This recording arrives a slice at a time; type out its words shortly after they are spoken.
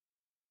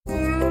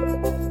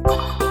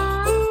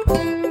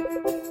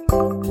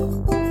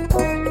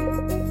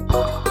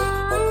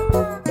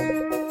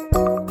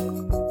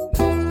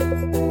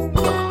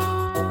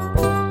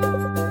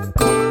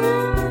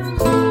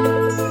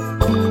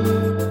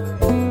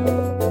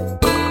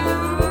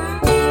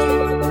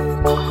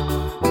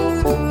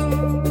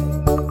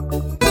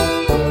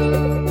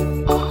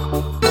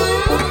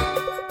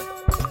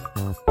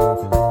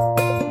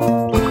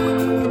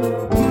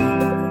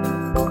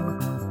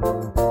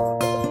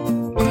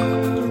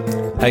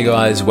Hey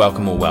guys,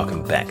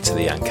 welcome back to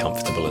the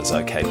Uncomfortable is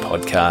Okay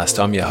podcast.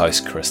 I'm your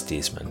host, Chris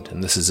Desmond,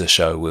 and this is a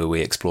show where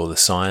we explore the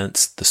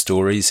science, the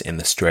stories, and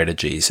the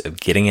strategies of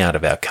getting out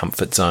of our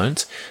comfort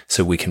zones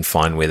so we can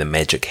find where the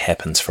magic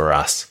happens for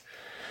us.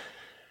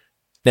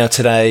 Now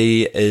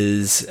today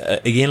is,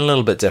 again, a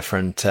little bit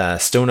different.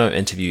 Still no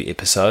interview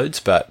episodes,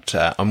 but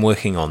I'm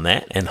working on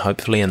that, and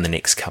hopefully in the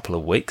next couple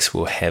of weeks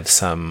we'll have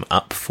some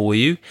up for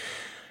you.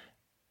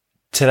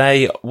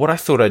 Today, what I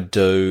thought I'd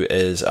do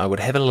is I would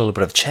have a little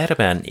bit of chat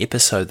about an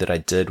episode that I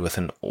did with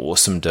an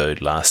awesome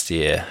dude last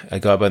year, a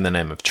guy by the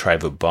name of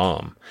Traver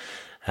Boehm.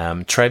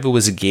 Traver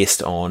was a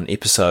guest on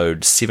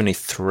episode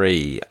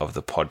 73 of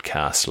the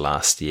podcast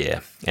last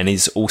year, and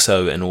he's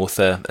also an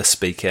author, a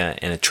speaker,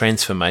 and a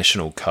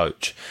transformational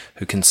coach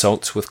who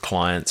consults with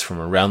clients from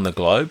around the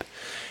globe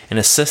and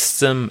assists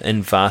them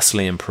in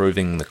vastly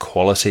improving the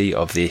quality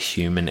of their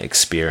human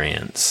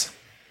experience.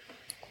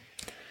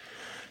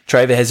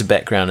 Traver has a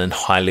background in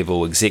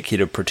high-level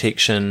executive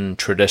protection,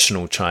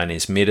 traditional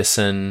Chinese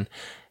medicine,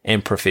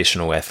 and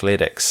professional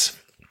athletics.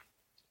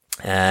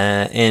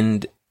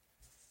 And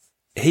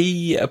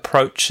he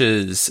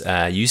approaches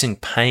using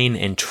pain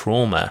and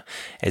trauma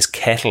as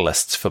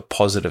catalysts for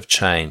positive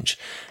change,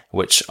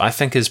 which I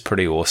think is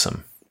pretty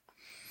awesome.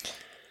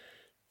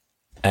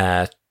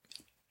 And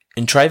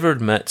Traver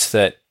admits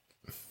that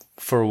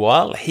for a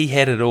while he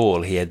had it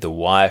all. He had the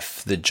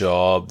wife, the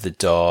job, the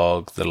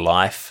dog, the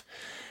life,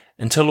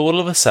 until all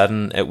of a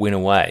sudden it went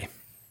away.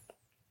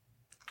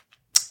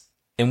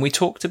 And we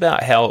talked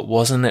about how it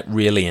wasn't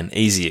really an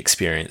easy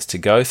experience to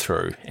go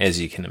through, as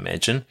you can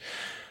imagine,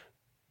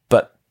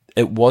 but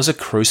it was a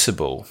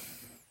crucible.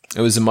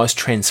 It was the most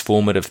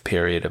transformative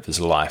period of his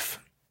life.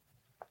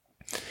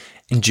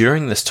 And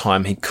during this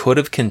time, he could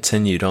have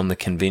continued on the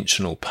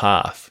conventional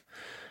path,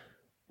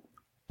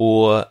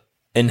 or,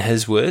 in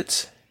his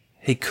words,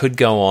 he could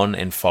go on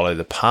and follow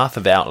the path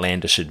of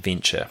outlandish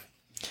adventure.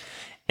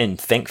 And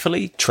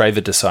thankfully,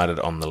 Traver decided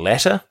on the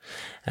latter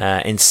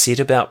and set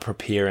about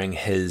preparing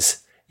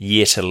his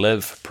Year to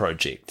Live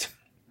project,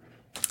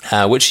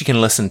 which you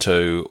can listen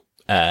to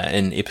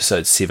in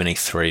episode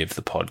 73 of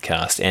the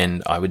podcast,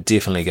 and I would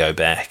definitely go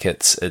back.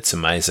 It's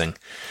amazing.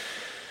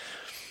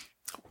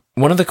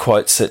 One of the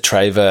quotes that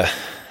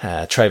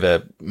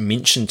Traver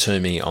mentioned to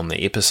me on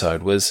the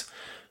episode was,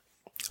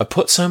 "I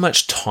put so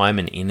much time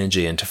and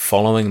energy into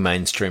following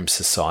mainstream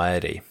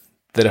society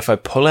that if I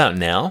pull out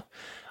now,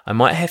 I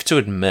might have to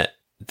admit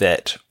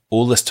that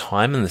all this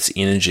time and this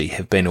energy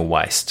have been a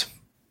waste."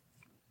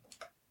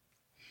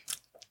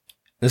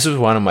 This was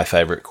one of my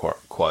favorite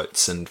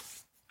quotes, and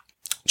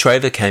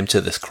Traver came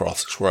to this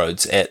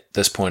crossroads at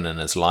this point in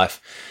his life,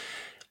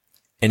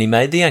 and he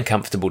made the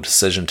uncomfortable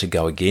decision to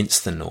go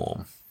against the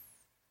norm.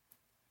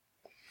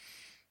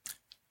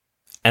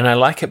 And I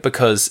like it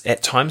because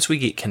at times we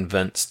get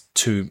convinced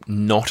to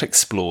not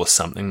explore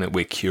something that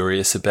we're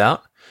curious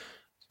about,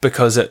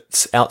 because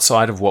it's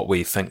outside of what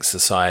we think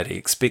society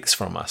expects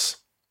from us.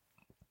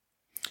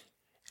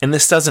 And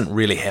this doesn't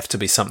really have to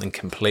be something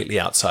completely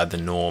outside the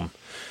norm,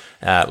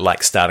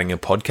 like starting a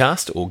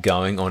podcast or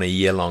going on a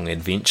year-long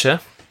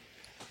adventure.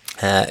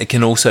 It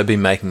can also be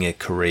making a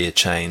career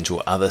change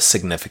or other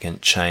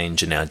significant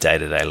change in our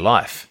day-to-day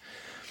life.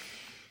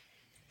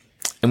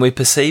 And we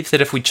perceive that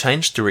if we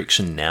change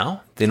direction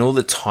now, then all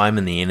the time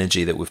and the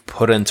energy that we've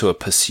put into a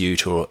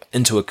pursuit or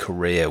into a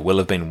career will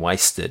have been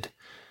wasted.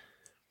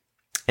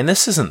 And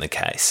this isn't the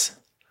case.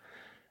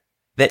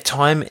 That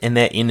time and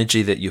that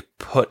energy that you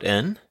put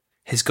in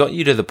has got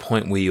you to the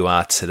point where you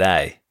are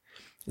today.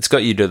 It's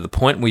got you to the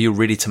point where you're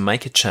ready to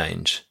make a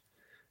change.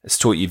 It's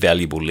taught you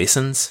valuable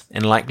lessons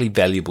and likely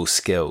valuable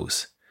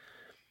skills.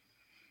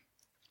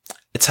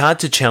 It's hard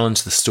to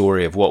challenge the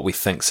story of what we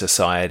think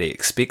society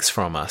expects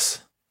from us.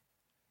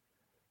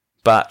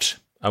 But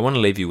I want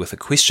to leave you with a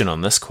question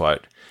on this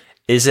quote.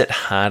 Is it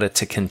harder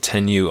to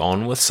continue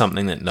on with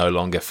something that no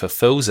longer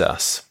fulfills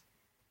us?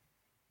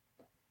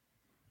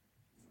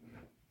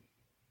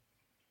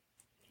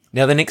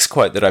 Now, the next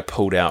quote that I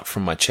pulled out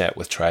from my chat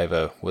with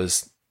Traver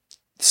was,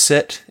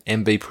 "Sit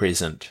and be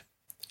present,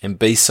 and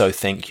be so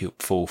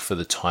thankful for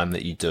the time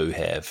that you do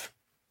have."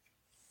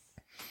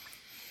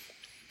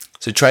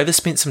 So Traver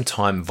spent some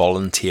time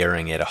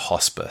volunteering at a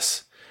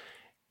hospice,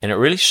 and it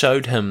really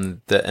showed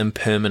him the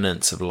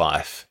impermanence of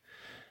life,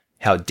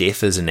 how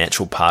death is a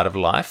natural part of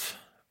life,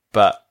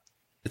 but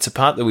it's a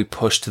part that we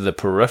push to the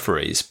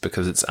peripheries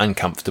because it's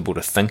uncomfortable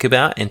to think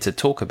about and to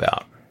talk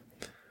about.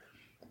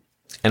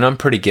 And I'm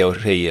pretty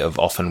guilty of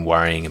often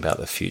worrying about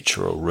the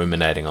future or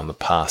ruminating on the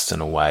past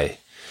in a way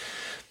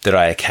that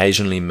I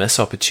occasionally miss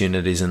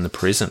opportunities in the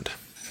present.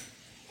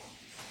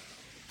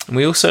 And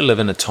we also live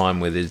in a time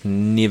where there's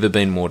never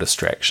been more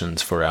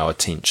distractions for our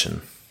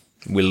attention.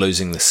 We're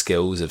losing the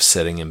skills of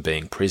sitting and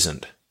being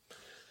present.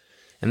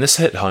 And this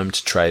hit home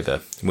to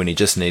Traver when he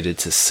just needed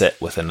to sit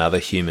with another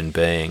human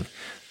being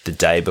the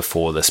day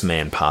before this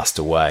man passed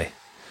away.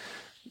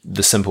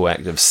 The simple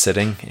act of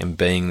sitting and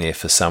being there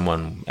for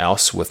someone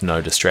else with no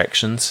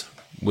distractions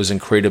was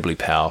incredibly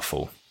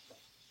powerful.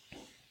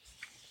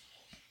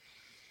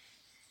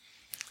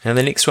 Now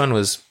the next one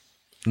was,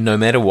 no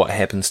matter what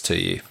happens to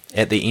you,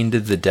 at the end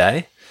of the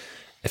day,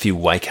 if you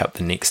wake up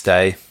the next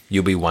day,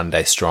 you'll be one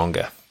day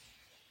stronger.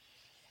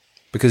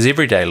 Because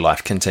everyday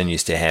life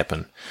continues to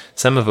happen.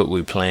 Some of it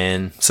we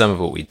plan, some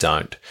of it we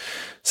don't.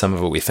 Some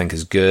of it we think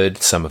is good,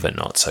 some of it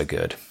not so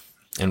good.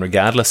 And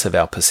regardless of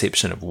our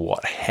perception of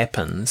what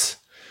happens,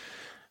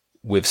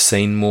 we've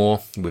seen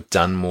more, we've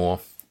done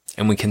more,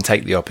 and we can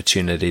take the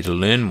opportunity to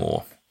learn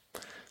more.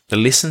 The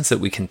lessons that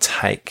we can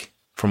take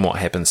from what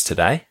happens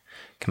today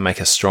can make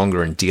us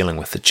stronger in dealing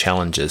with the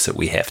challenges that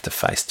we have to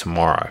face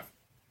tomorrow.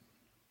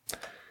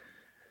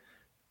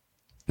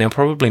 Now,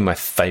 probably my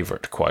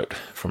favourite quote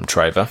from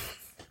Traver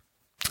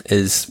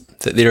is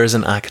that there is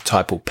an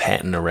archetypal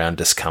pattern around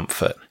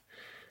discomfort,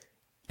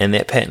 and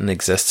that pattern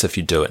exists if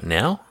you do it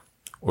now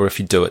or if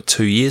you do it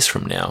 2 years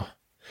from now.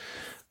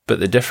 But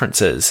the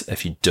difference is,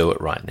 if you do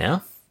it right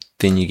now,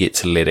 then you get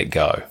to let it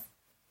go.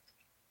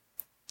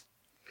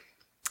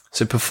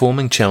 So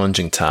performing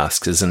challenging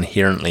tasks is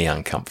inherently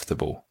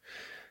uncomfortable.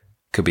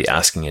 Could be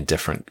asking a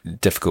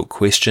difficult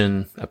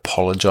question,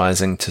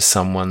 apologizing to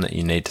someone that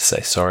you need to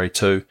say sorry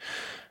to,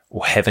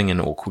 or having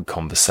an awkward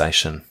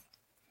conversation.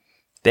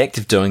 The act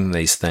of doing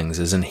these things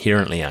is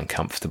inherently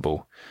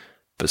uncomfortable,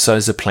 but so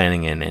is the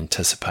planning and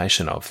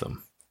anticipation of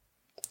them.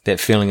 That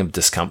feeling of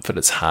discomfort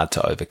is hard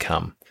to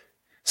overcome.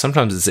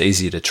 Sometimes it's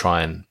easier to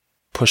try and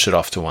push it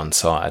off to one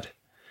side,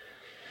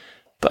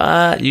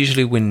 but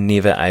usually we're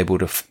never able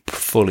to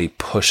fully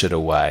push it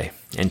away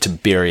and to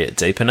bury it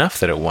deep enough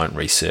that it won't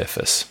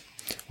resurface.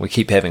 We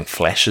keep having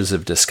flashes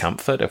of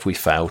discomfort if we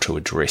fail to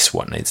address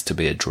what needs to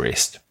be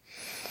addressed.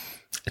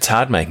 It's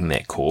hard making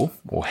that call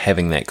or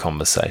having that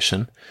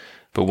conversation,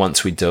 but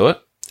once we do it,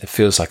 it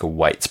feels like a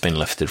weight's been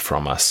lifted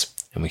from us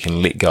and we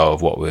can let go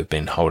of what we've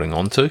been holding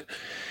on to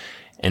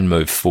and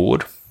move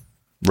forward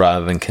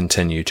rather than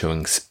continue to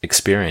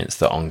experience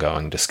the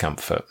ongoing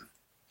discomfort.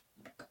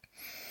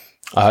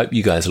 I hope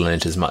you guys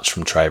learned as much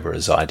from Traver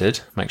as I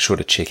did. Make sure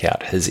to check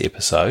out his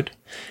episode,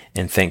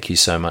 and thank you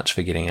so much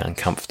for getting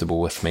uncomfortable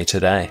with me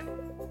today.